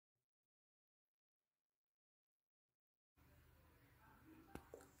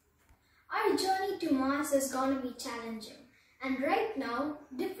Our journey to Mars is going to be challenging, and right now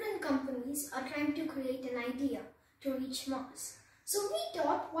different companies are trying to create an idea to reach Mars. So we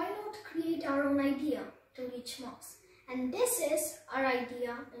thought, why not create our own idea to reach Mars? And this is our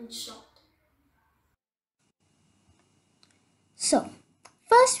idea in short. So,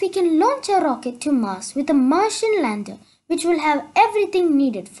 first we can launch a rocket to Mars with a Martian lander which will have everything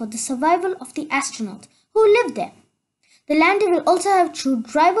needed for the survival of the astronauts who live there. The lander will also have two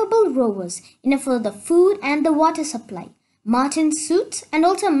drivable rovers, enough for the food and the water supply, Martin suits, and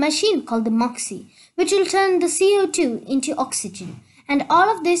also a machine called the MOXIE, which will turn the CO2 into oxygen. And all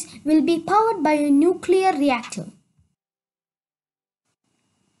of this will be powered by a nuclear reactor.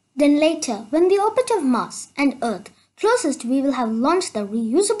 Then later, when the orbit of Mars and Earth closest, we will have launched the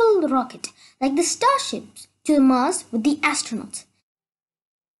reusable rocket, like the starships, to Mars with the astronauts.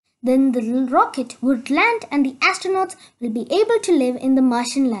 Then the rocket would land and the astronauts will be able to live in the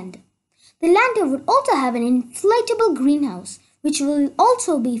Martian lander. The lander would also have an inflatable greenhouse, which will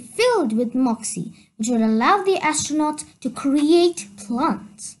also be filled with MOXIE, which will allow the astronauts to create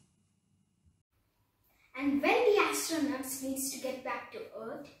plants. And when the astronauts need to get back to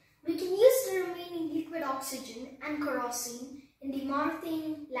Earth, we can use the remaining liquid oxygen and kerosene in the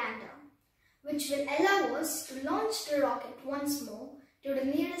Martian lander, which will allow us to launch the rocket once more to the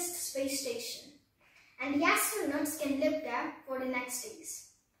nearest space station, and the astronauts can live there for the next days.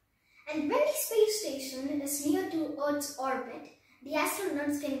 And when the space station is near to Earth's orbit, the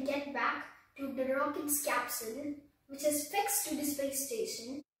astronauts can get back to the rocket's capsule, which is fixed to the space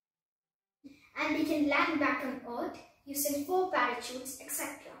station, and they can land back on Earth using 4 parachutes,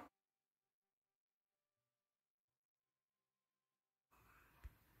 etc.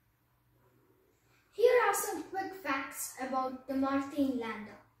 Here are some quick facts about the Martian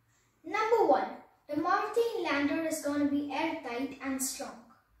lander. Number 1. The Martian lander is going to be airtight and strong.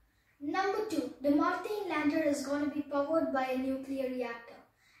 Number 2. The Martian lander is going to be powered by a nuclear reactor.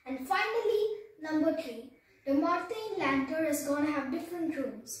 And finally, number 3. The Martian lander is going to have different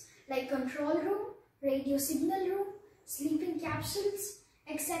rooms like control room, radio signal room, sleeping capsules,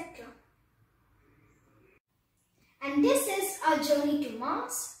 etc. And this is our journey to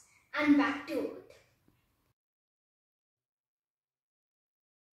Mars and back to Earth.